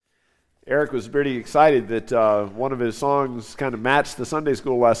Eric was pretty excited that one of his songs kind of matched the Sunday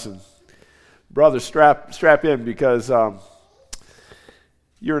school lesson. Brother, strap in because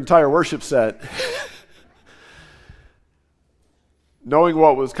your entire worship set, knowing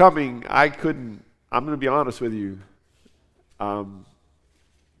what was coming, I'm going to be honest with you, I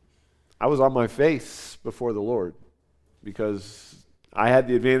was on my face before the Lord because I had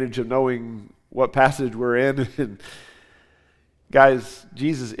the advantage of knowing what passage we're in. And guys,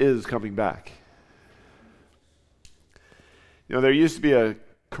 Jesus is coming back. You know, there used to be a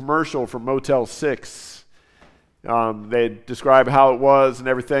commercial for Motel 6. They describe how it was and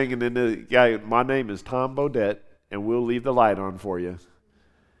everything, and then the guy, my name is Tom Bodette, and we'll leave the light on for you.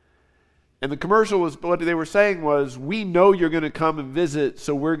 And the commercial was, what they were saying was, we know you're going to come and visit,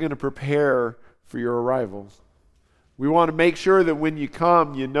 so we're going to prepare for your arrival. We want to make sure that when you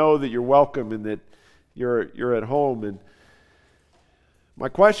come, you know that you're welcome and that you're at home. And my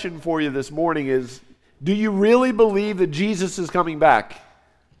question for you this morning is, do you really believe that Jesus is coming back?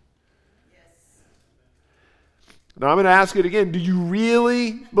 Yes. Now I'm going to ask it again. Do you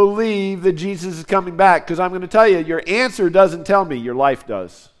really believe that Jesus is coming back? Because I'm going to tell you, your answer doesn't tell me, your life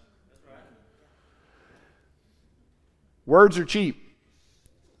does. That's right. Words are cheap.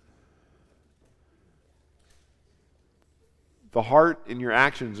 The heart and your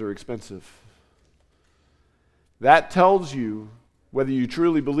actions are expensive. That tells you whether you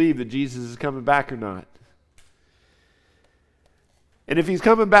truly believe that Jesus is coming back or not. And if he's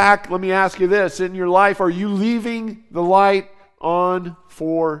coming back, let me ask you this. In your life, are you leaving the light on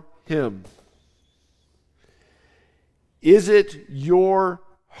for him? Is it your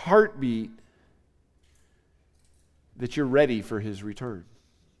heartbeat that you're ready for his return?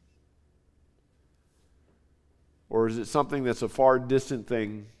 Or is it something that's a far distant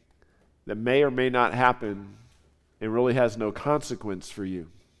thing that may or may not happen and really has no consequence for you?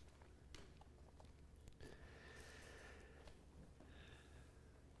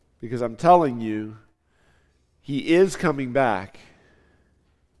 Because I'm telling you, he is coming back,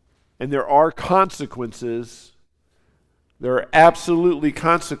 and there are consequences. There are absolutely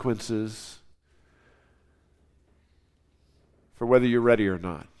consequences for whether you're ready or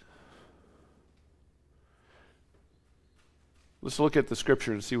not. Let's look at the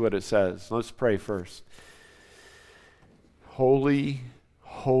scripture and see what it says. Let's pray first. Holy,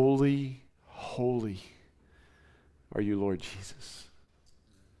 holy, holy are you, Lord Jesus.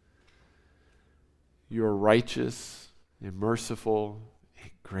 You are righteous and merciful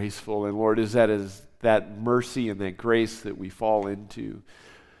and graceful. And Lord, is that mercy and that grace that we fall into.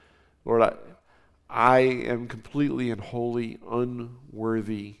 Lord, I am completely and wholly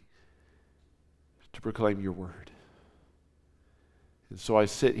unworthy to proclaim your word. And so I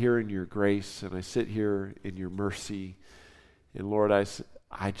sit here in your grace, and I sit here in your mercy. And Lord,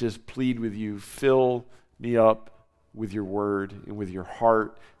 I just plead with you, fill me up with your word and with your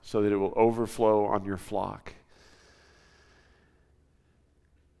heart so that it will overflow on your flock.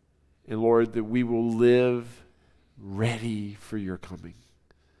 And Lord, that we will live ready for your coming.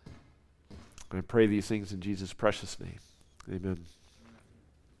 I pray these things in Jesus' precious name. Amen.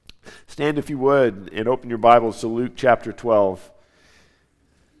 Stand if you would and open your Bibles to Luke chapter 12.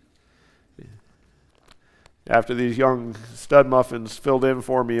 After these young stud muffins filled in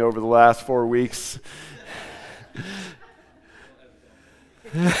for me over the last 4 weeks,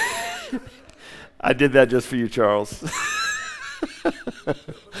 I did that just for you, Charles.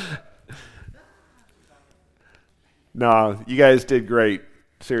 No, you guys did great.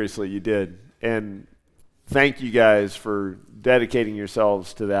 Seriously, you did. And thank you guys for dedicating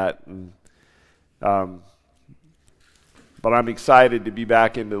yourselves to that. And, but I'm excited to be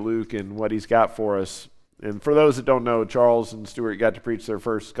back into Luke and what he's got for us. And for those that don't know, Charles and Stuart got to preach their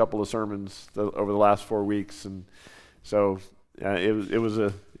first couple of sermons over the last 4 weeks, and so it was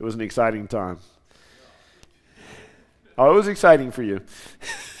an exciting time. Oh, it was exciting for you,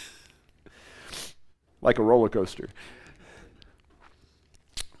 like a roller coaster.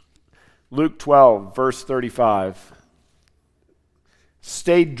 Luke 12, verse 35.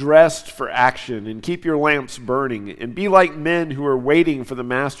 Stay dressed for action and keep your lamps burning, and be like men who are waiting for the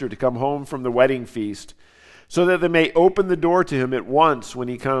master to come home from the wedding feast, so that they may open the door to him at once when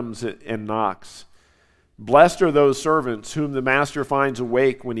he comes and knocks. Blessed are those servants whom the master finds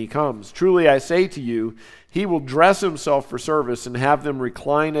awake when he comes. Truly I say to you, he will dress himself for service and have them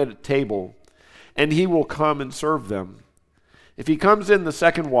recline at a table, and he will come and serve them. If he comes in the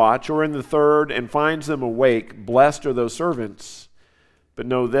second watch or in the third and finds them awake, blessed are those servants. But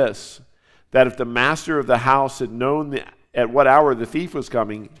know this, that if the master of the house had known at what hour the thief was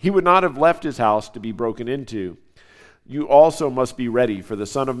coming, he would not have left his house to be broken into. you also must be ready, for the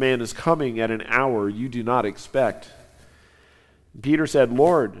Son of Man is coming at an hour you do not expect." Peter said,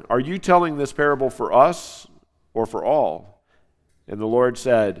 "Lord, are you telling this parable for us or for all?" And the Lord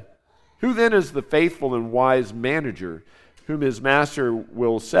said, "Who then is the faithful and wise manager, whom his master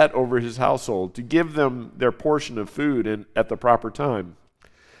will set over his household, to give them their portion of food at the proper time?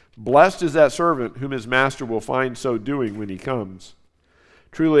 Blessed is that servant whom his master will find so doing when he comes.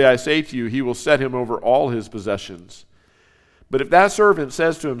 Truly I say to you, he will set him over all his possessions. But if that servant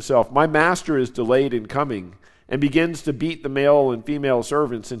says to himself, 'My master is delayed in coming,' and begins to beat the male and female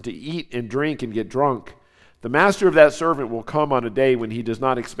servants, and to eat and drink and get drunk, the master of that servant will come on a day when he does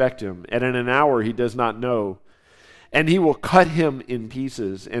not expect him, and in an hour he does not know. And he will cut him in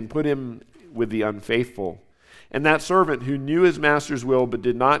pieces and put him with the unfaithful. And that servant who knew his master's will but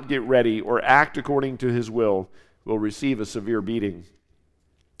did not get ready or act according to his will receive a severe beating.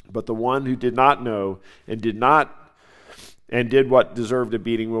 But the one who did not know and did what deserved a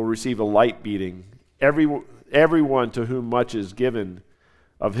beating will receive a light beating. Everyone to whom much is given,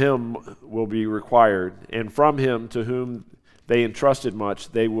 of him will be required, and from him to whom they entrusted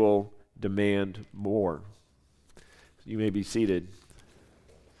much, they will demand more." You may be seated.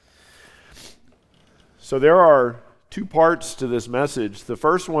 So there are two parts to this message. The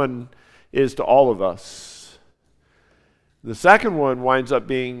first one is to all of us. The second one winds up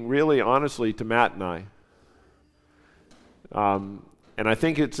being really honestly to Matt and I. And I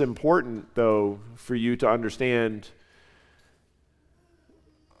think it's important, though, for you to understand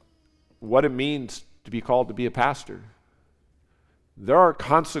what it means to be called to be a pastor. There are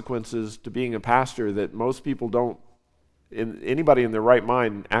consequences to being a pastor that most people don't, anybody in their right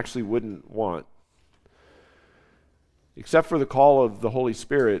mind actually wouldn't want. Except for the call of the Holy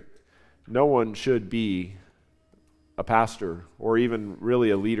Spirit, no one should be a pastor or even really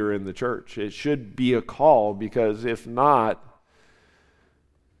a leader in the church. It should be a call, because if not,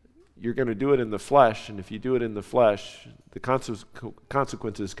 you're going to do it in the flesh, and if you do it in the flesh, the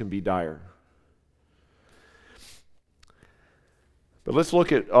consequences can be dire. But let's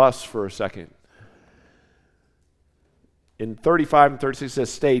look at us for a second. In 35 and 36 it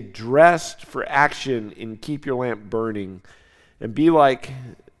says, "Stay dressed for action and keep your lamp burning, and be like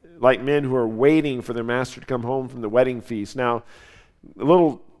men who are waiting for their master to come home from the wedding feast." Now, a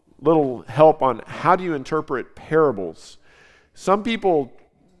little help on how do you interpret parables. Some people,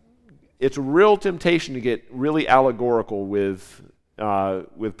 it's a real temptation to get really allegorical with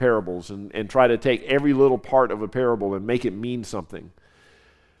parables and try to take every little part of a parable and make it mean something.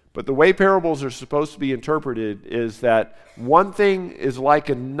 But the way parables are supposed to be interpreted is that one thing is like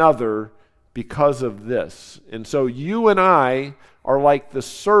another because of this. And so you and I are like the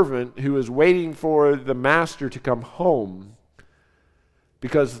servant who is waiting for the master to come home,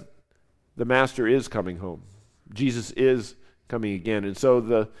 because the master is coming home. Jesus is coming again. And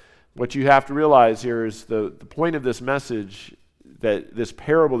so what you have to realize here is the point of this message, that this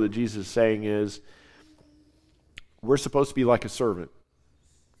parable that Jesus is saying, is we're supposed to be like a servant.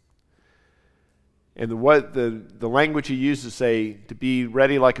 And what the language he uses to say to be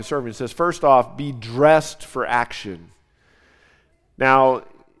ready like a servant, it says, first off, be dressed for action. Now,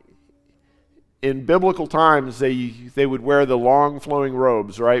 in biblical times, they would wear the long flowing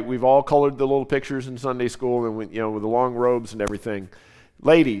robes, right? We've all colored the little pictures in Sunday school, and with the long robes and everything.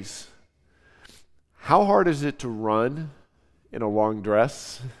 Ladies, how hard is it to run in a long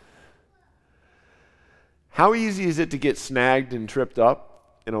dress? How easy is it to get snagged and tripped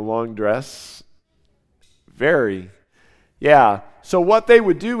up in a long dress? Very. Yeah. So what they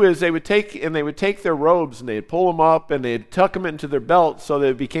would do is they would take their robes and they'd pull them up and they'd tuck them into their belt so that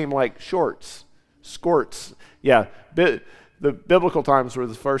it became like shorts, skirts. Yeah. The biblical times were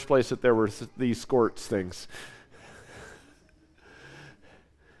the first place that there were these skirts things.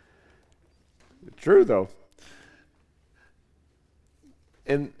 True though.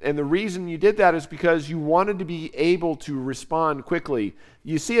 And the reason you did that is because you wanted to be able to respond quickly.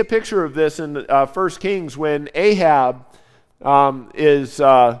 You see a picture of this in 1 Kings when Ahab is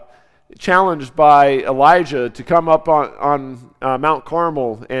challenged by Elijah to come up on Mount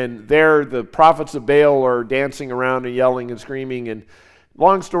Carmel, and there the prophets of Baal are dancing around and yelling and screaming. And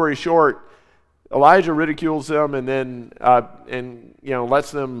long story short, Elijah ridicules them and then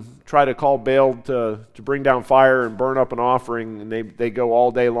lets them try to call Baal to bring down fire and burn up an offering, and they go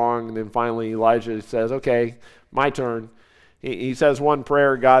all day long, and then finally Elijah says, "Okay, my turn." He says one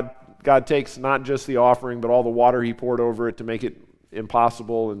prayer. God takes not just the offering but all the water he poured over it to make it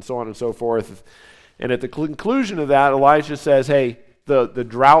impossible, and so on and so forth. And at the conclusion of that, Elijah says, "Hey, the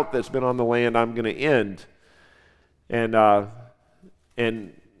drought that's been on the land, I'm going to end." And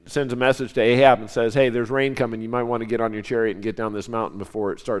sends a message to Ahab and says, hey, there's rain coming. You might want to get on your chariot and get down this mountain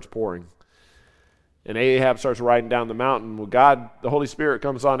before it starts pouring. And Ahab starts riding down the mountain. Well, God, the Holy Spirit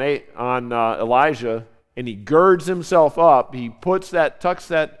comes on Elijah, and he girds himself up. He tucks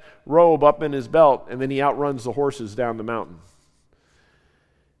that robe up in his belt, and then he outruns the horses down the mountain.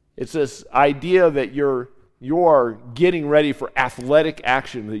 It's this idea that you're getting ready for athletic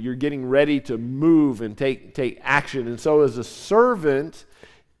action, that you're getting ready to move and take action. And so as a servant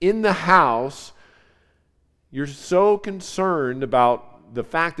in the house, you're so concerned about the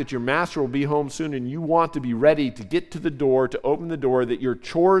fact that your master will be home soon, and you want to be ready to get to the door, to open the door, that your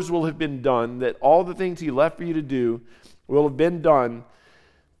chores will have been done, that all the things he left for you to do will have been done,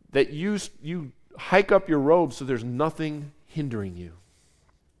 that you hike up your robe so there's nothing hindering you.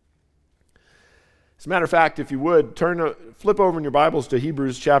 As a matter of fact, if you would, flip over in your Bibles to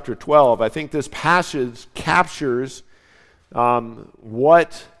Hebrews chapter 12. I think this passage captures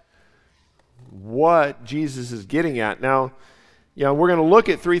what Jesus is getting at. Now, we're going to look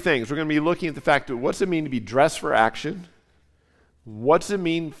at three things. We're going to be looking at the fact that what's it mean to be dressed for action? What's it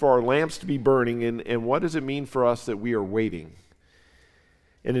mean for our lamps to be burning? And what does it mean for us that we are waiting?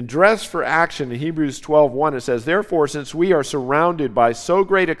 And in dress for action, in Hebrews 12:1, it says, therefore, since we are surrounded by so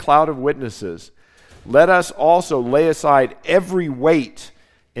great a cloud of witnesses, let us also lay aside every weight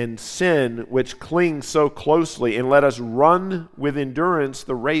and sin which clings so closely, and let us run with endurance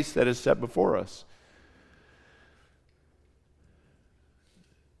the race that is set before us.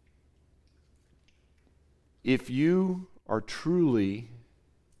 If you are truly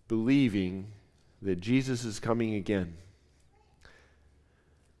believing that Jesus is coming again,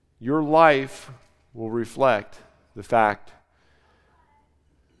 your life will reflect the fact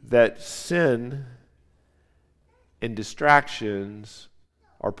that sin and distractions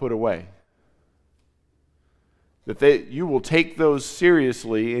are put away. That you will take those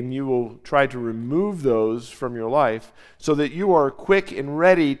seriously, and you will try to remove those from your life so that you are quick and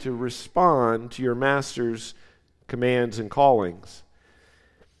ready to respond to your master's commands and callings.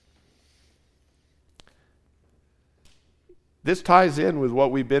 This ties in with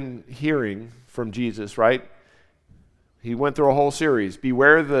what we've been hearing from Jesus, right? He went through a whole series.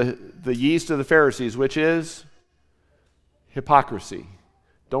 Beware the yeast of the Pharisees, which is hypocrisy.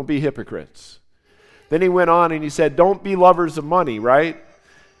 Don't be hypocrites. Then he went on and he said, don't be lovers of money, right?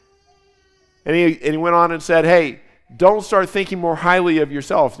 And he went on and said, hey, don't start thinking more highly of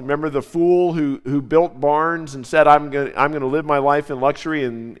yourself. Remember the fool who built barns and said, I'm going to live my life in luxury,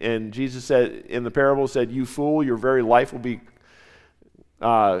 and Jesus said in the parable, said, you fool, your very life will be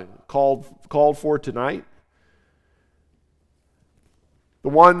called for tonight. The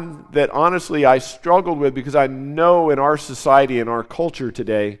one that honestly I struggled with, because I know in our society, in our culture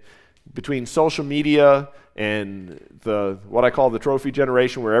today, between social media and what I call the trophy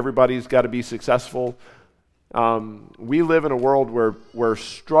generation, where everybody's got to be successful, we live in a world where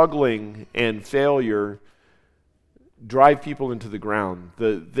struggling and failure drive people into the ground.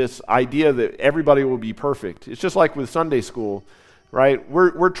 This idea that everybody will be perfect. It's just like with Sunday school, right?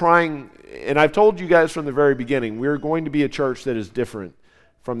 We're trying, and I've told you guys from the very beginning, we're going to be a church that is different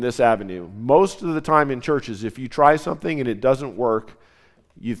from this avenue. Most of the time in churches, if you try something and it doesn't work,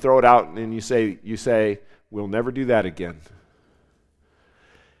 you throw it out and you say, we'll never do that again.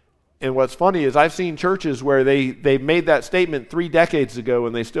 And what's funny is I've seen churches where they made that statement 3 decades ago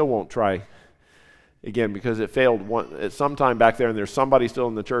and they still won't try again because it failed at some time back there, and there's somebody still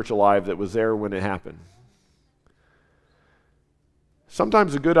in the church alive that was there when it happened.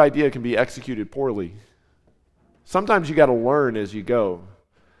 Sometimes a good idea can be executed poorly. Sometimes you got to learn as you go.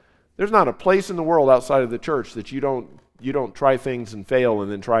 There's not a place in the world outside of the church that you don't try things and fail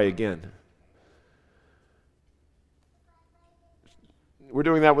and then try again. We're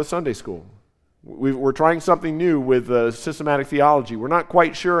doing that with Sunday school. We're trying something new with systematic theology. We're not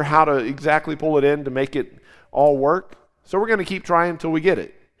quite sure how to exactly pull it in to make it all work, so we're going to keep trying until we get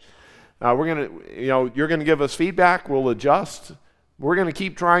it. You're going to give us feedback. We'll adjust. We're going to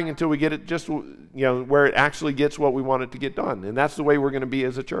keep trying until we get it just where it actually gets what we want it to get done, and that's the way we're going to be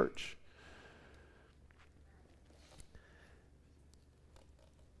as a church.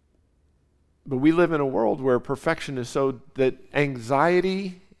 But we live in a world where perfection is so that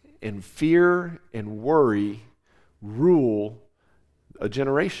anxiety and fear and worry rule a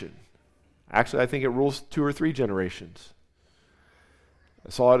generation. Actually, I think it rules 2 or 3 generations.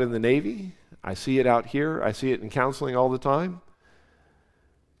 I saw it in the Navy. I see it out here. I see it in counseling all the time.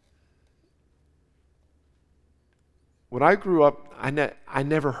 When I grew up, I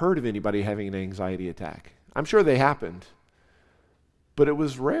never heard of anybody having an anxiety attack. I'm sure they happened, but it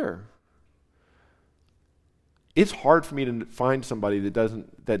was rare. It's hard for me to find somebody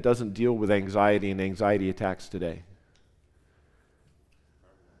that doesn't deal with anxiety and anxiety attacks today.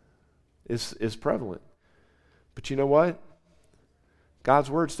 It's prevalent. But you know what? God's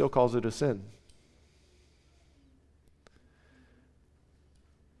word still calls it a sin.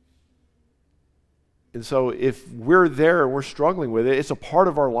 And so if we're there and we're struggling with it, it's a part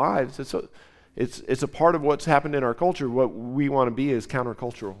of our lives. It's a part of what's happened in our culture. What we want to be is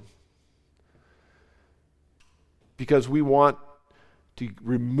countercultural. Because we want to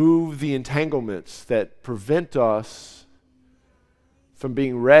remove the entanglements that prevent us from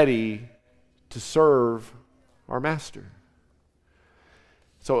being ready to serve our master.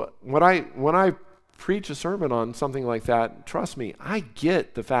 So when I preach a sermon on something like that, trust me, I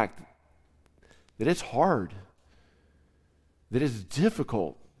get the fact that it's hard, that it's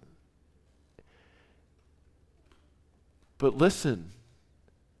difficult. But listen,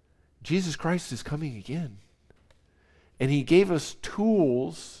 Jesus Christ is coming again. And he gave us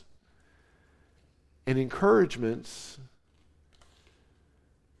tools and encouragements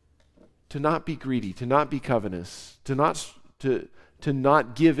to not be greedy, to not be covetous, to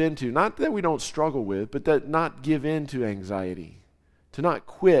not give into, not that we don't struggle with, but that not give in to anxiety, to not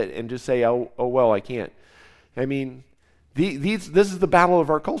quit and just say, oh well, I can't. I mean, this is the battle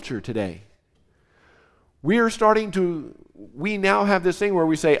of our culture today. We now have this thing where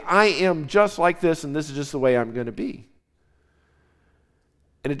we say, I am just like this and this is just the way I'm going to be.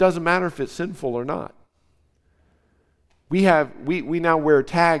 And it doesn't matter if it's sinful or not. We now wear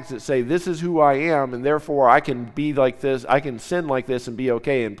tags that say, this is who I am, and therefore I can be like this, I can sin like this and be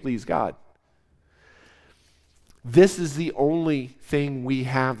okay and please God. This is the only thing we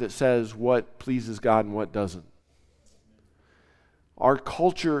have that says what pleases God and what doesn't. Our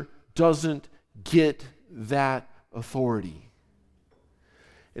culture doesn't get that authority.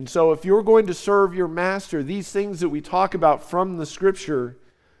 And so if you're going to serve your master, these things that we talk about from the scripture,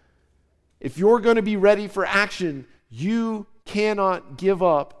 if you're going to be ready for action, you cannot give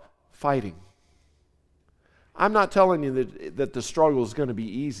up fighting. I'm not telling you that the struggle is going to be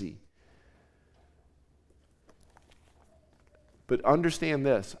easy. But understand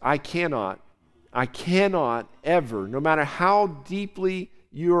this, I cannot ever, no matter how deeply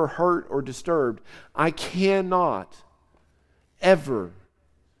you're hurt or disturbed, I cannot ever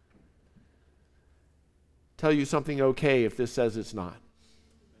tell you something okay if this says it's not.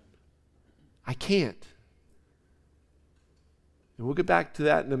 I can't. And we'll get back to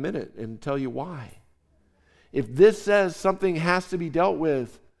that in a minute and tell you why. If this says something has to be dealt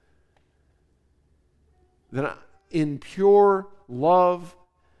with, then in pure love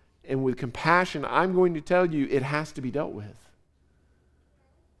and with compassion, I'm going to tell you it has to be dealt with.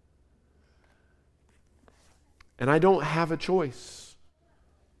 And I don't have a choice.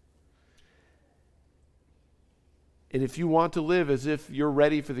 And if you want to live as if you're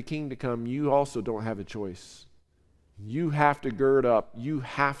ready for the King to come, you also don't have a choice. You have to gird up. You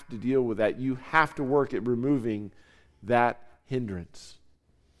have to deal with that. You have to work at removing that hindrance.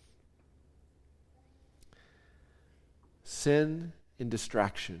 Sin and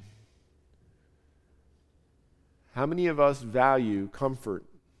distraction. How many of us value comfort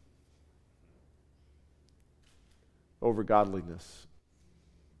over godliness?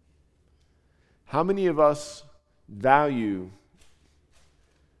 How many of us value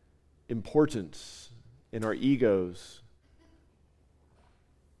importance in our egos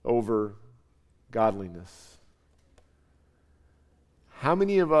over godliness? How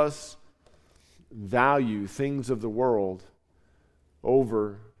many of us value things of the world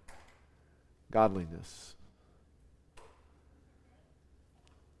over godliness?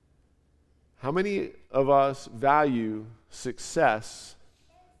 How many of us value success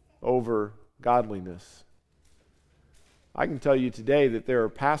over godliness? I can tell you today that there are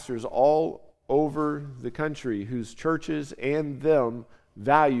pastors all over the country whose churches and them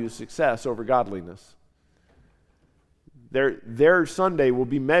value success over godliness. Their Sunday will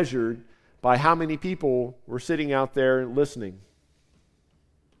be measured by how many people were sitting out there listening.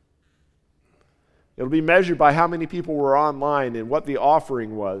 It'll be measured by how many people were online and what the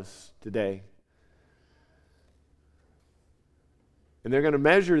offering was today. And they're going to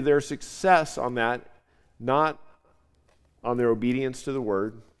measure their success on that, not on their obedience to the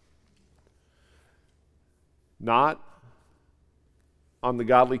word, not on the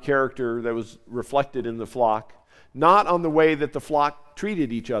godly character that was reflected in the flock, not on the way that the flock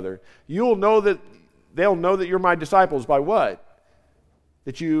treated each other. They'll know that you're my disciples by what?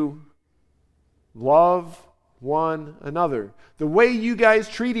 That you love one another. The way you guys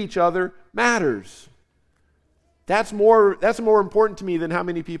treat each other matters. That's more important to me than how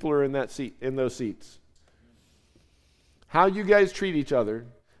many people are in those seats. How you guys treat each other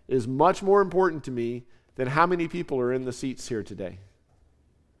is much more important to me than how many people are in the seats here today.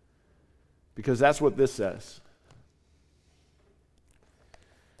 Because that's what this says.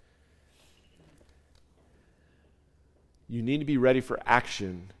 You need to be ready for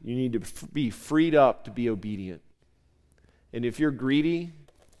action. You need to be freed up to be obedient. And if you're greedy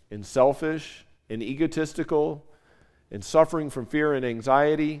and selfish and egotistical and suffering from fear and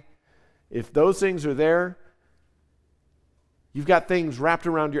anxiety, if those things are there, you've got things wrapped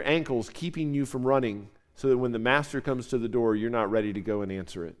around your ankles keeping you from running so that when the master comes to the door, you're not ready to go and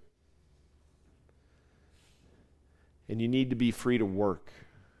answer it. And you need to be free to work.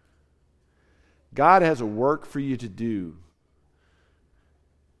 God has a work for you to do.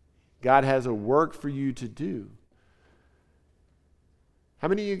 God has a work for you to do. How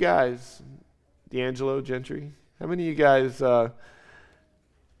many of you guys, D'Angelo, Gentry, how many of you guys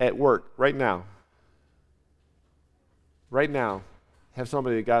at work right now have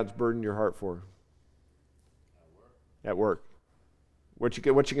somebody that God's burdened your heart for? At work. What you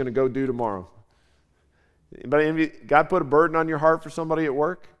going to go do tomorrow? Anybody, God put a burden on your heart for somebody at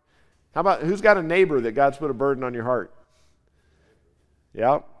work? How about, who's got a neighbor that God's put a burden on your heart?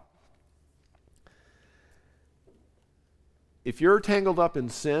 Yeah. If you're tangled up in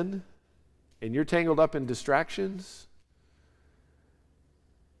sin and you're tangled up in distractions,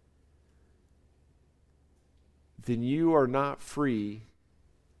 then you are not free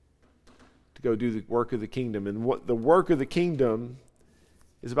to go do the work of the kingdom. And what the work of the kingdom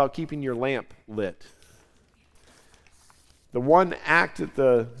is about keeping your lamp lit. The one act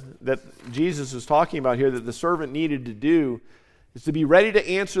that Jesus is talking about here that the servant needed to do is to be ready to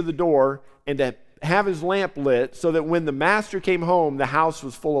answer the door and to have his lamp lit so that when the master came home, the house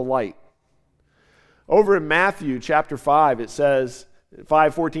was full of light. Over in Matthew chapter 5, it says,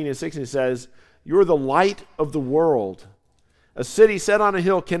 5:14 and 16, it says, "You're the light of the world. A city set on a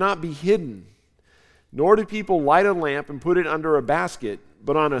hill cannot be hidden. Nor do people light a lamp and put it under a basket,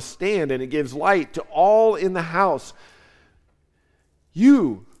 but on a stand, and it gives light to all in the house."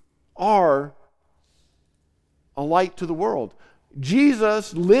 You are a light to the world.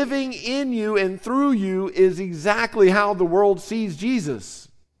 Jesus living in you and through you is exactly how the world sees Jesus.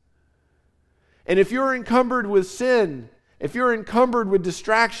 And if you're encumbered with sin, if you're encumbered with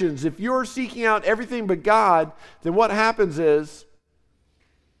distractions, if you're seeking out everything but God, then what happens is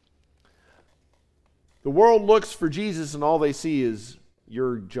the world looks for Jesus and all they see is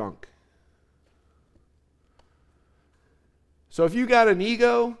your junk. So if you got an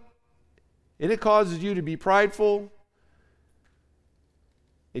ego and it causes you to be prideful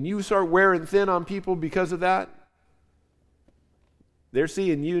and you start wearing thin on people because of that, they're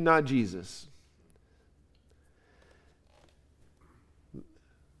seeing you, not Jesus.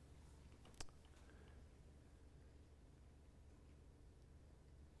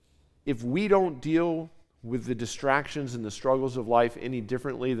 If we don't deal with the distractions and the struggles of life any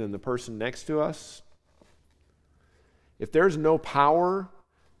differently than the person next to us, if there's no power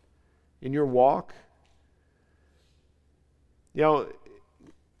in your walk, you know,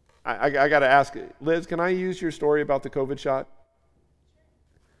 I got to ask, Liz, can I use your story about the COVID shot?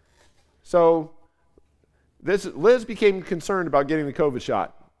 So, Liz became concerned about getting the COVID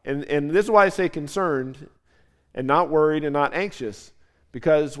shot. And this is why I say concerned and not worried and not anxious.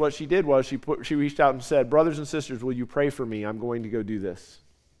 Because what she did was she reached out and said, "Brothers and sisters, will you pray for me? I'm going to go do this."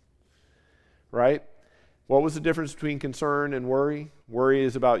 Right? What was the difference between concern and worry? Worry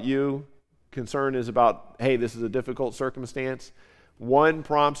is about you. Concern is about, hey, this is a difficult circumstance. One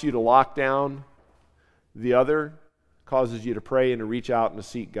prompts you to lock down. The other causes you to pray and to reach out and to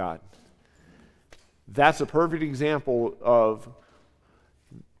seek God. That's a perfect example of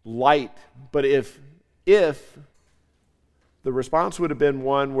light. But if the response would have been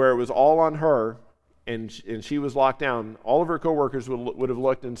one where it was all on her and she was locked down, all of her coworkers would have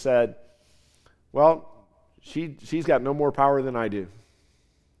looked and said, well, she's got no more power than I do.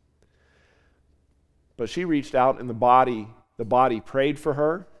 But she reached out and the body prayed for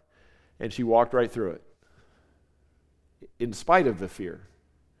her and she walked right through it in spite of the fear.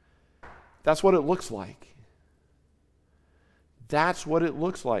 That's what it looks like. That's what it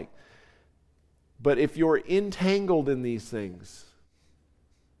looks like. But if you're entangled in these things,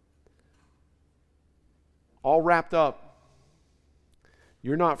 all wrapped up,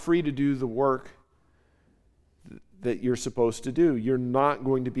 you're not free to do the work that you're supposed to do. You're not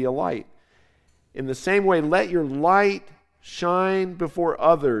going to be a light. In the same way, let your light shine before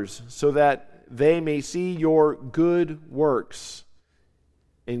others so that they may see your good works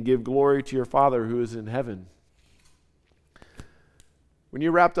and give glory to your Father who is in heaven. When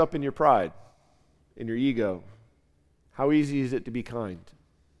you're wrapped up in your pride, in your ego, How easy is it to be kind?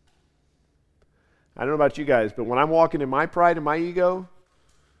 I don't know about you guys, but when I'm walking in my pride and my ego,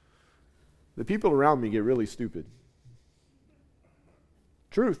 the people around me get really stupid.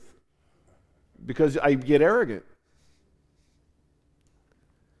 Truth. Because I get arrogant.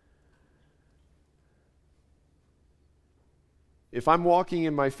 If I'm walking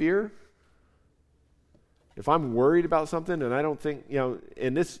in my fear, if I'm worried about something and I don't think,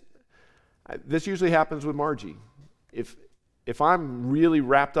 and this usually happens with Margie. If I'm really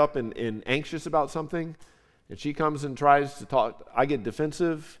wrapped up and anxious about something, and she comes and tries to talk, I get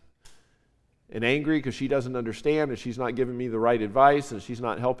defensive and angry because she doesn't understand and she's not giving me the right advice and she's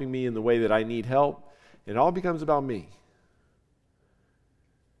not helping me in the way that I need help. It all becomes about me.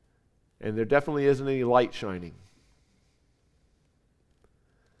 And there definitely isn't any light shining.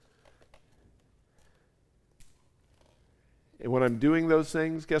 And when I'm doing those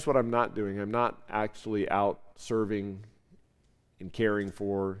things, guess what I'm not doing? I'm not actually out serving and caring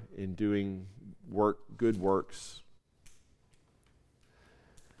for and doing work, good works.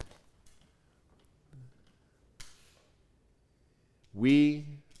 We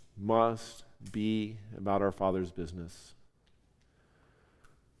must be about our Father's business.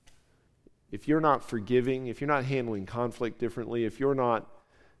 If you're not forgiving, if you're not handling conflict differently, if you're not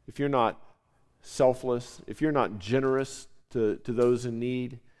selfless, if you're not generous to those in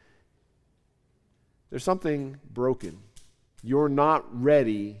need, there's something broken. You're not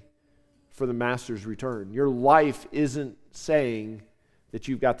ready for the Master's return. Your life isn't saying that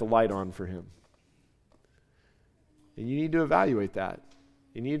you've got the light on for Him. And you need to evaluate that.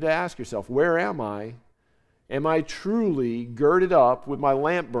 You need to ask yourself, where am I? Am I truly girded up with my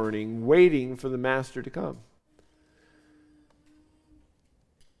lamp burning, waiting for the Master to come?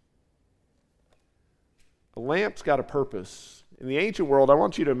 A lamp's got a purpose. In the ancient world, I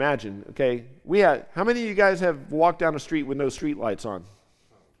want you to imagine, okay, how many of you guys have walked down a street with no street lights on?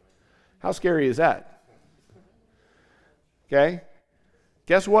 How scary is that? Okay?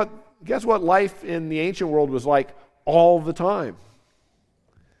 Guess what life in the ancient world was like all the time?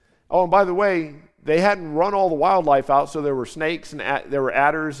 Oh, and by the way, they hadn't run all the wildlife out, so there were snakes and there were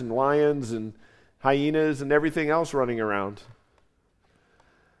adders and lions and hyenas and everything else running around.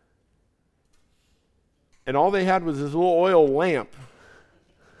 And all they had was this little oil lamp.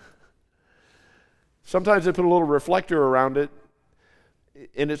 Sometimes they put a little reflector around it.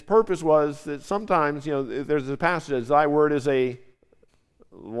 And its purpose was that sometimes, there's a passage, thy word is a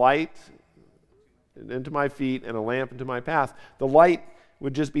light into my feet and a lamp into my path. The light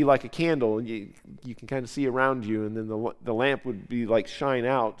would just be like a candle. You can kind of see around you, and then the lamp would be like shine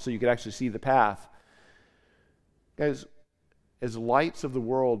out so you could actually see the path. Guys, as lights of the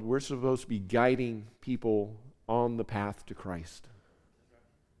world, we're supposed to be guiding people on the path to Christ.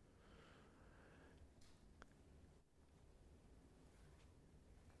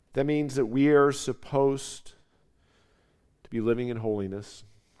 That means that we are supposed to be living in holiness.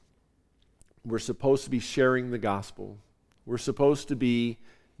 We're supposed to be sharing the gospel. We're supposed to be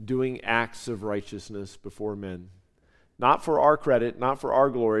doing acts of righteousness before men. Not for our credit, not for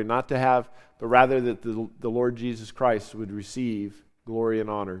our glory, not to have, but rather that the Lord Jesus Christ would receive glory and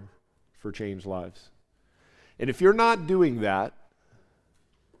honor for changed lives. And if you're not doing that,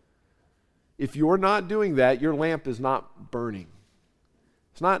 your lamp is not burning.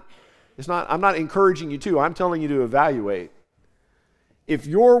 I'm not encouraging you to, I'm telling you to evaluate. If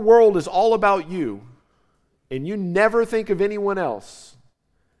your world is all about you, and you never think of anyone else,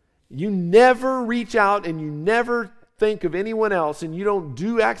 you never reach out and you never think of anyone else, and you don't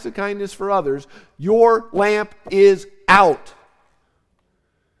do acts of kindness for others, your lamp is out.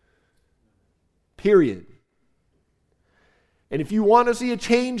 Period. And if you want to see a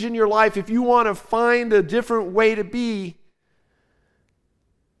change in your life, if you want to find a different way to be,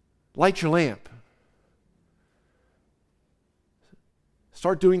 light your lamp.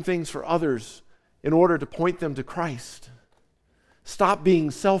 Start doing things for others in order to point them to Christ. Stop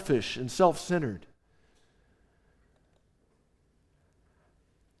being selfish and self-centered.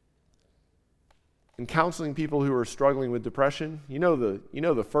 In counseling people who are struggling with depression, you know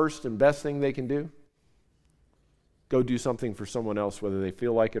the first and best thing they can do? Go do something for someone else, whether they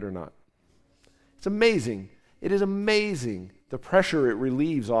feel like it or not. It's amazing. It is amazing the pressure it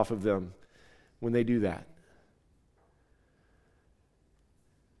relieves off of them when they do that.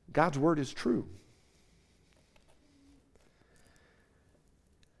 God's word is true.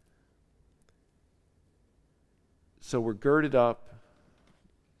 So we're girded up,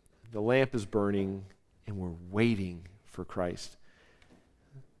 the lamp is burning, and we're waiting for Christ.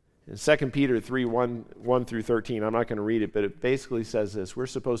 In 2 Peter 3, 1 through 13, I'm not going to read it, but it basically says this. We're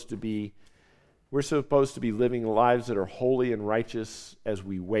supposed to be We're supposed to be living lives that are holy and righteous as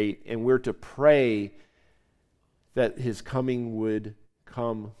we wait, and we're to pray that his coming would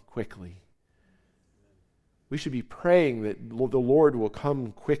come quickly. We should be praying that the Lord will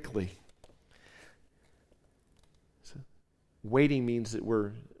come quickly. So, waiting means that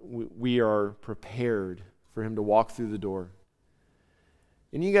we are prepared for him to walk through the door.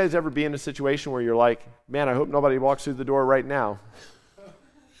 And you guys ever be in a situation where you're like, man, I hope nobody walks through the door right now?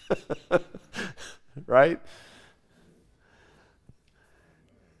 Right?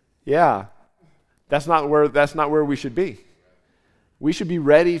 Yeah. That's not where we should be. We should be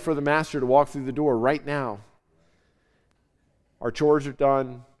ready for the master to walk through the door right now. Our chores are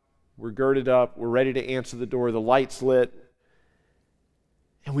done. We're girded up. We're ready to answer the door. The light's lit.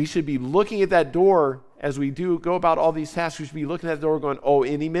 And we should be looking at that door as we go about all these tasks. We should be looking at the door going, oh,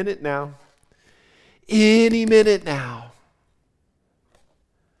 any minute now. Any minute now.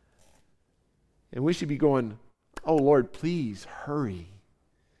 And we should be going, oh, Lord, please hurry.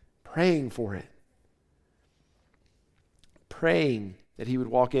 Praying for it. Praying that he would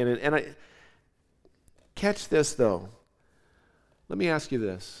walk in. And I catch this, though. Let me ask you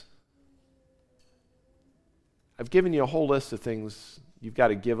this. I've given you a whole list of things you've got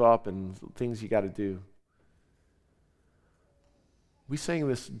to give up and things you got to do. We sang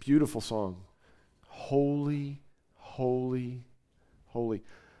this beautiful song, Holy, Holy, Holy,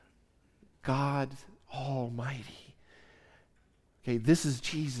 God Almighty. Okay, this is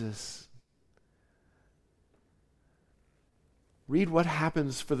Jesus. Read what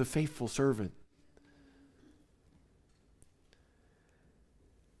happens for the faithful servant.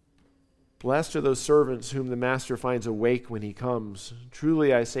 Blessed are those servants whom the master finds awake when he comes.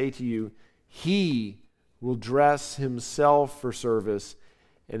 Truly I say to you, he will dress himself for service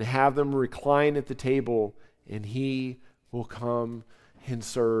and have them recline at the table, and he will come and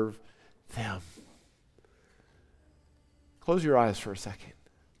serve them. Close your eyes for a second.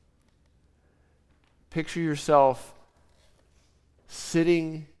 Picture yourself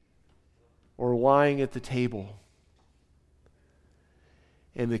sitting or lying at the table.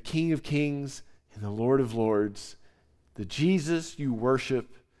 And the King of Kings and the Lord of Lords, the Jesus you worship,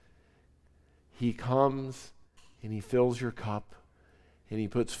 he comes and he fills your cup and he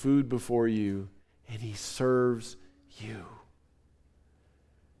puts food before you and he serves you.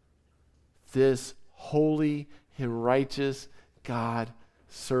 This holy and righteous God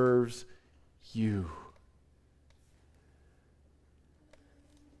serves you.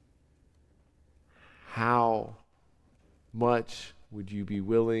 How much would you be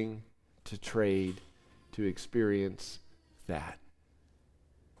willing to trade to experience that?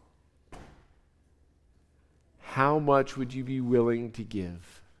 How much would you be willing to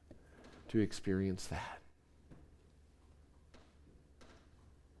give to experience that?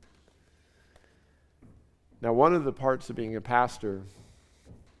 Now, one of the parts of being a pastor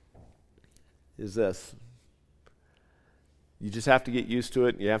is this. You just have to get used to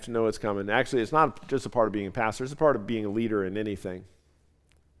it. You have to know it's coming. Actually, it's not just a part of being a pastor. It's a part of being a leader in anything.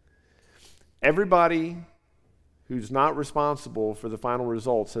 Everybody who's not responsible for the final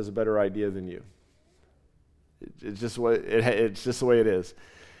results has a better idea than you. It's just the way it is.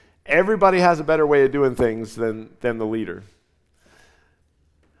 Everybody has a better way of doing things than the leader.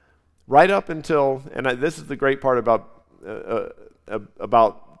 Right up until, and this is the great part about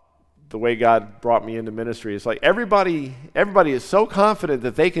the way God brought me into ministry. It's like everybody is so confident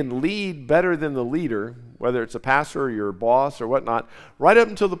that they can lead better than the leader, whether it's a pastor or your boss or whatnot, right up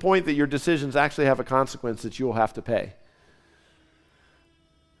until the point that your decisions actually have a consequence that you'll have to pay.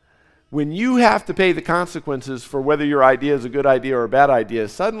 When you have to pay the consequences for whether your idea is a good idea or a bad idea,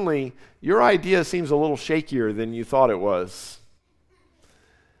 suddenly your idea seems a little shakier than you thought it was.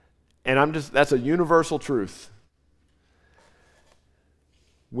 And that's a universal truth.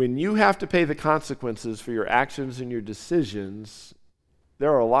 When you have to pay the consequences for your actions and your decisions,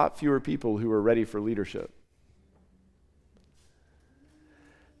 there are a lot fewer people who are ready for leadership.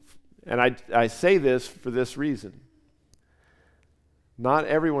 And I say this for this reason. Not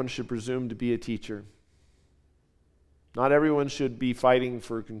everyone should presume to be a teacher. Not everyone should be fighting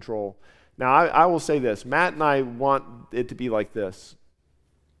for control. Now, I will say this. Matt and I want it to be like this.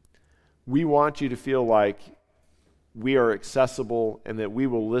 We want you to feel like we are accessible and that we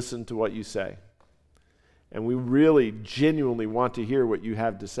will listen to what you say. And we really genuinely want to hear what you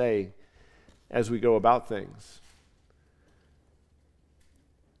have to say as we go about things.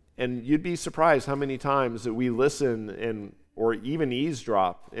 And you'd be surprised how many times that we listen or even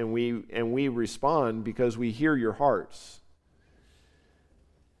eavesdrop and we respond because we hear your hearts.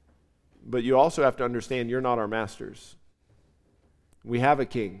 But you also have to understand you're not our masters. We have a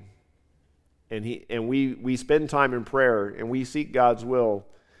king. and we spend time in prayer, and we seek God's will,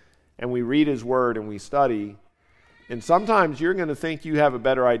 and we read his word, and we study. And sometimes you're going to think you have a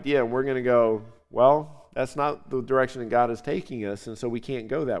better idea, and we're going to go, well, that's not the direction that God is taking us, and so we can't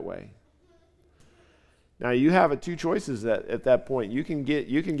go that way. Now you have two choices at that point. You can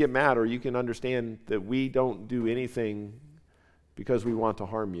get mad, or you can understand that we don't do anything because we want to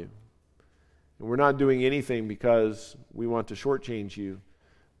harm you. And we're not doing anything because we want to shortchange you.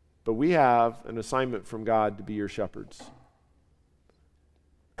 But we have an assignment from God to be your shepherds.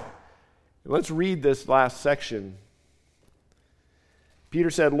 And let's read this last section.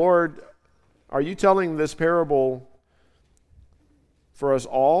 Peter said, Lord, are you telling this parable for us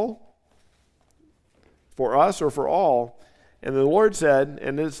all? For us or for all? And the Lord said,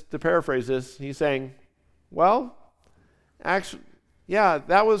 and this, to paraphrase this, he's saying, well, actually, yeah,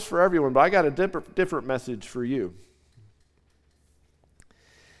 that was for everyone, but I got a different message for you.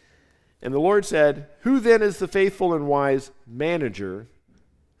 And the Lord said, who then is the faithful and wise manager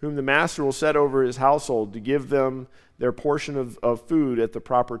whom the master will set over his household to give them their portion of food at the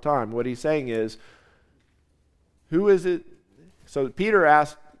proper time? What he's saying is, who is it? So Peter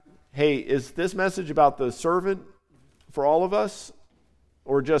asked, hey, is this message about the servant for all of us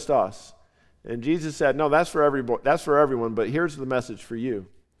or just us? And Jesus said, no, that's for everyone, but here's the message for you.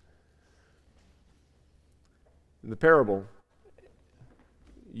 In the parable,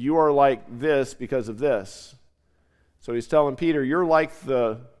 you are like this because of this. So he's telling Peter, you're like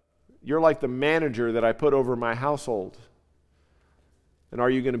the manager that I put over my household. And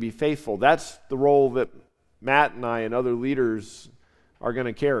are you going to be faithful? That's the role that Matt and I and other leaders are going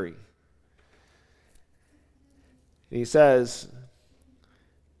to carry. And he says,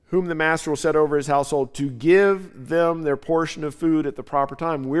 whom the master will set over his household to give them their portion of food at the proper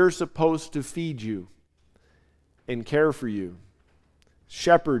time. We're supposed to feed you and care for you,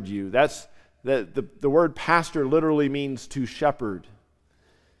 shepherd you. That's the word pastor literally means to shepherd.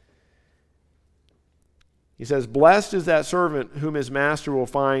 He says, blessed is that servant whom his master will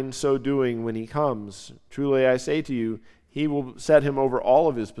find so doing when he comes. Truly I say to you, he will set him over all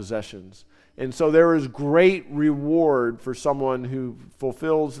of his possessions. And so there is great reward for someone who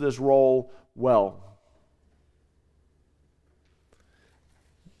fulfills this role well.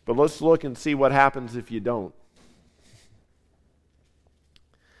 But let's look and see what happens if you don't.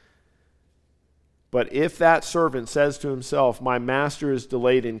 But if that servant says to himself, my master is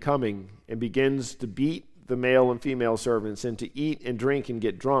delayed in coming, and begins to beat the male and female servants, and to eat and drink and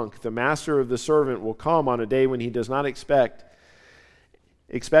get drunk, the master of the servant will come on a day when he does not expect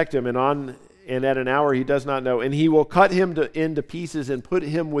him, and at an hour he does not know, and he will cut him into pieces and put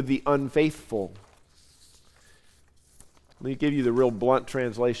him with the unfaithful. Let me give you the real blunt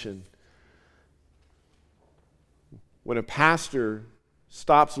translation. When a pastor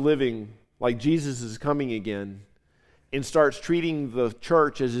stops living like Jesus is coming again and starts treating the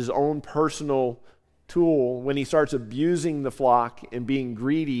church as his own personal tool, when he starts abusing the flock and being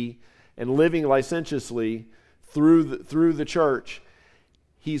greedy and living licentiously through the church,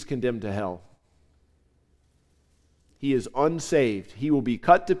 he's condemned to hell. He is unsaved. He will be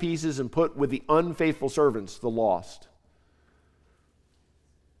cut to pieces and put with the unfaithful servants, the lost.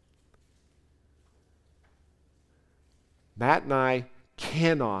 Matt and I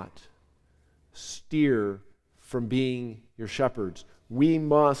cannot steer from being your shepherds. We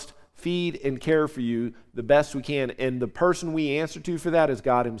must feed and care for you the best we can, and the person we answer to for that is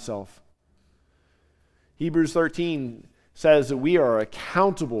God himself. Hebrews 13 says that we are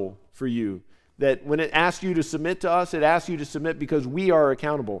accountable for you, that when it asks you to submit to us, it asks you to submit because we are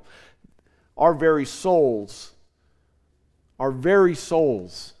accountable. Our very souls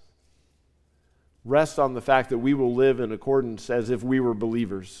rest on the fact that we will live in accordance as if we were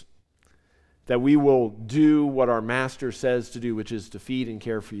believers, that we will do what our master says to do, which is to feed and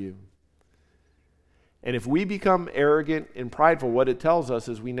care for you. And if we become arrogant and prideful, what it tells us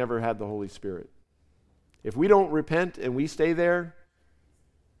is we never had the Holy Spirit. If we don't repent and we stay there,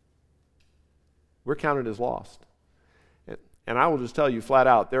 we're counted as lost. And I will just tell you flat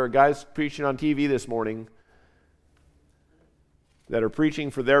out, there are guys preaching on TV this morning that are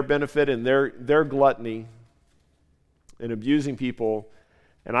preaching for their benefit and their gluttony and abusing people,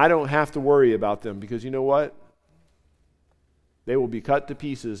 and I don't have to worry about them because you know what? They will be cut to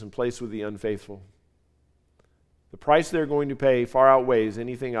pieces and placed with the unfaithful. The price they're going to pay far outweighs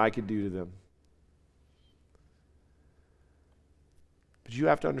anything I could do to them. But you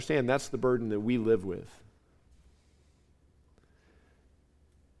have to understand that's the burden that we live with.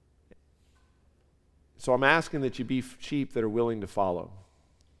 So I'm asking that you be sheep that are willing to follow.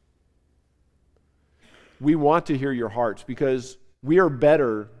 We want to hear your hearts because we are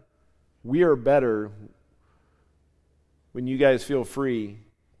better We are better when you guys feel free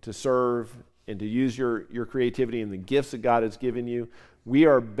to serve and to use your creativity and the gifts that God has given you. We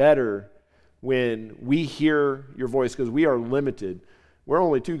are better when we hear your voice because we are limited. We're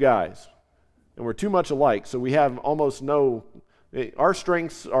only two guys, and we're too much alike, so we have almost no... Our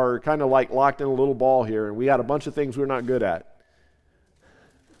strengths are kind of like locked in a little ball here, and we got a bunch of things we're not good at.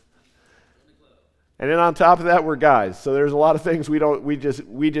 And then on top of that, we're guys, so there's a lot of things we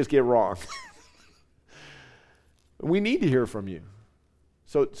just get wrong. We need to hear from you.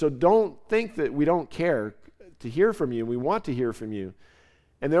 So don't think that we don't care to hear from you. We want to hear from you.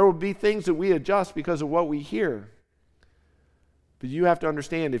 And there will be things that we adjust because of what we hear. But you have to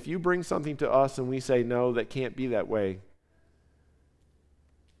understand, if you bring something to us and we say, no, that can't be that way,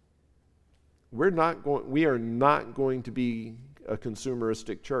 we are not going to be a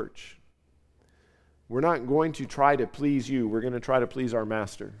consumeristic church. We're not going to try to please you. We're going to try to please our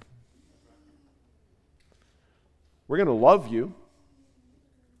master. We're going to love you.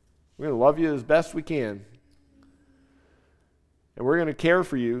 We're going to love you as best we can. And we're going to care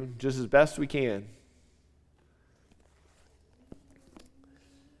for you just as best we can.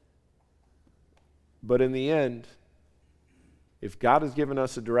 But in the end, if God has given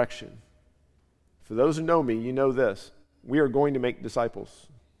us a direction, for those who know me, you know this, we are going to make disciples.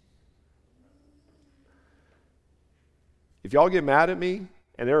 If y'all get mad at me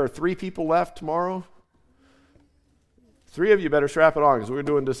and there are 3 people left tomorrow, 3 of you better strap it on because we're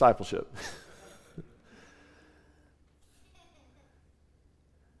doing discipleship.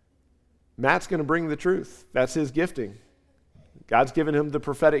 Matt's going to bring the truth. That's his gifting. God's given him the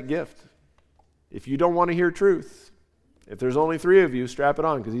prophetic gift. If you don't want to hear truth, if there's only 3 of you, strap it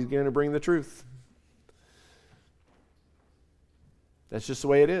on because he's going to bring the truth. That's just the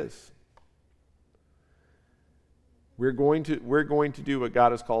way it is. We're going to do what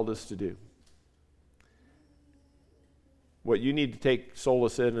God has called us to do. What you need to take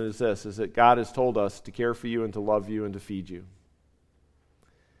solace in is this, is that God has told us to care for you and to love you and to feed you.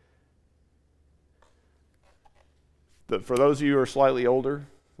 For those of you who are slightly older,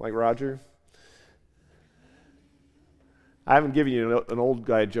 like Roger, I haven't given you an old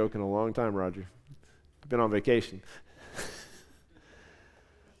guy joke in a long time, Roger. I've been on vacation.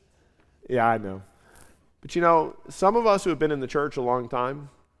 Yeah, I know. But you know, some of us who have been in the church a long time,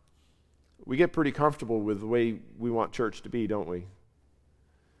 we get pretty comfortable with the way we want church to be, don't we?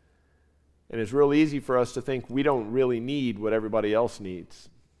 And it's real easy for us to think we don't really need what everybody else needs.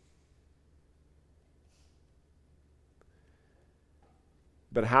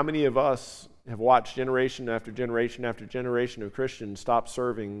 But how many of us have watched generation after generation after generation of Christians stop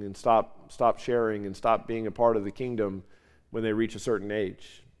serving and stop sharing and stop being a part of the kingdom when they reach a certain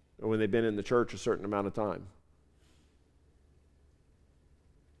age or when they've been in the church a certain amount of time?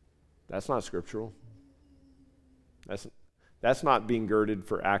 That's not scriptural. That's not being girded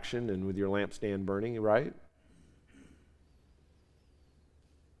for action and with your lampstand burning, right?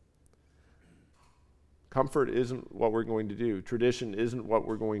 Comfort isn't what we're going to do. Tradition isn't what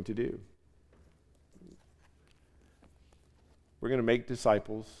we're going to do. We're going to make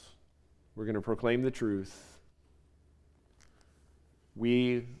disciples. We're going to proclaim the truth.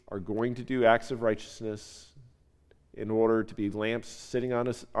 We are going to do acts of righteousness in order to be lamps sitting on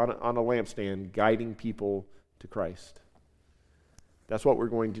a lampstand guiding people to Christ. That's what we're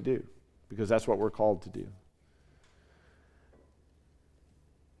going to do because that's what we're called to do.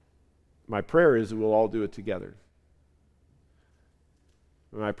 My prayer is that we'll all do it together.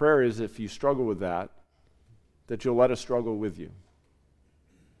 My prayer is if you struggle with that you'll let us struggle with you.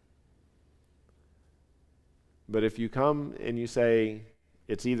 But if you come and you say,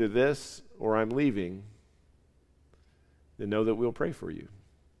 it's either this or I'm leaving, then know that we'll pray for you.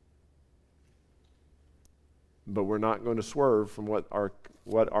 But we're not going to swerve from what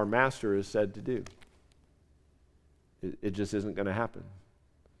our master has said to do. It just isn't going to happen.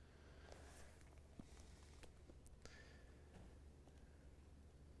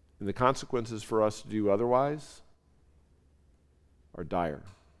 And the consequences for us to do otherwise are dire.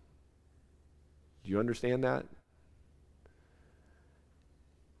 Do you understand that?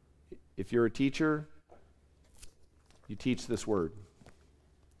 If you're a teacher, you teach this word.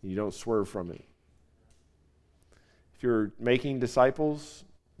 You don't swerve from it. If you're making disciples,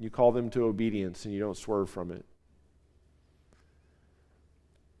 you call them to obedience and you don't swerve from it.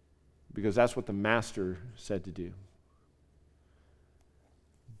 Because that's what the master said to do.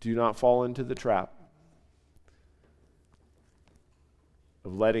 Do not fall into the trap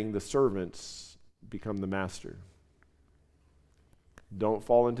of letting the servants become the master. Don't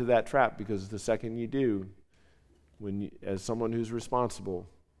fall into that trap because the second you do, as someone who's responsible,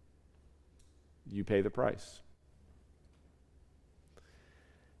 you pay the price.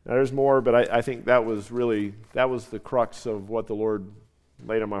 Now, there's more, but I think that was the crux of what the Lord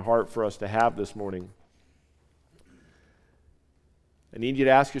laid on my heart for us to have this morning. I need you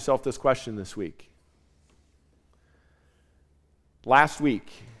to ask yourself this question this week. Last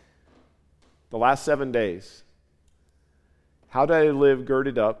week, the last 7 days, how did I live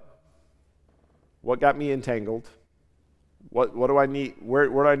girded up? What got me entangled? What do I need? Where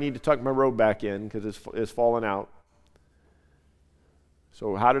do I need to tuck my robe back in because it's fallen out?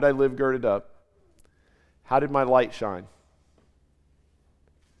 So how did I live girded up? How did my light shine?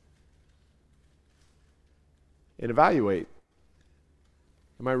 And evaluate.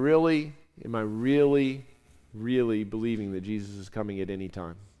 Am I really believing that Jesus is coming at any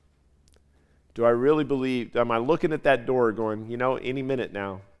time? Do I really believe, am I looking at that door going, any minute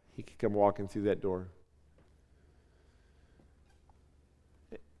now, he could come walking through that door?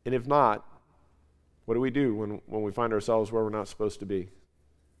 And if not, what do we do when we find ourselves where we're not supposed to be?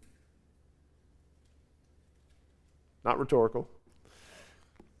 Not rhetorical.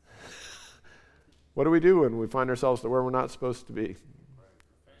 What do we do when we find ourselves where we're not supposed to be?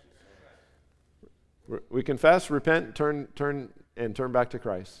 We confess, repent, turn back to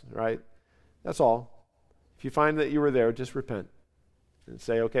Christ, right? That's all. If you find that you were there, just repent and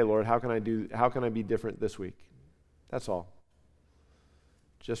say, okay, Lord, how can I be different this week? That's all.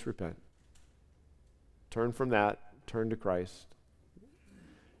 Just repent. Turn from that, turn to Christ.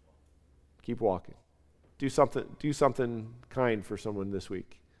 Keep walking. Do something kind for someone this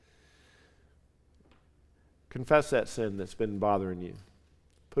week. Confess that sin that's been bothering you.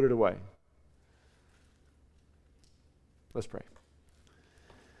 Put it away. Let's pray.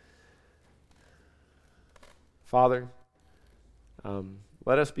 Father,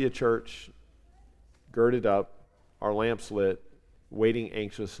 let us be a church girded up, our lamps lit, waiting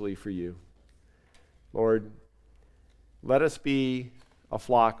anxiously for you. Lord, let us be a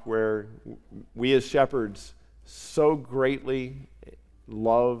flock where we as shepherds so greatly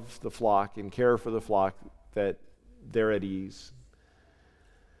love the flock and care for the flock that they're at ease.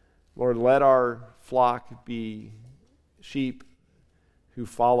 Lord, let our flock be sheep who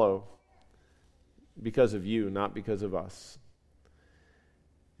follow because of you, not because of us.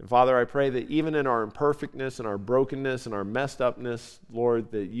 And Father, I pray that even in our imperfectness and our brokenness and our messed upness,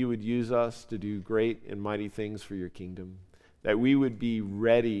 Lord, that you would use us to do great and mighty things for your kingdom. That we would be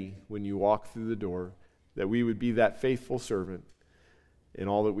ready when you walk through the door. That we would be that faithful servant in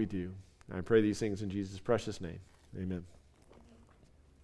all that we do. And I pray these things in Jesus' precious name. Amen.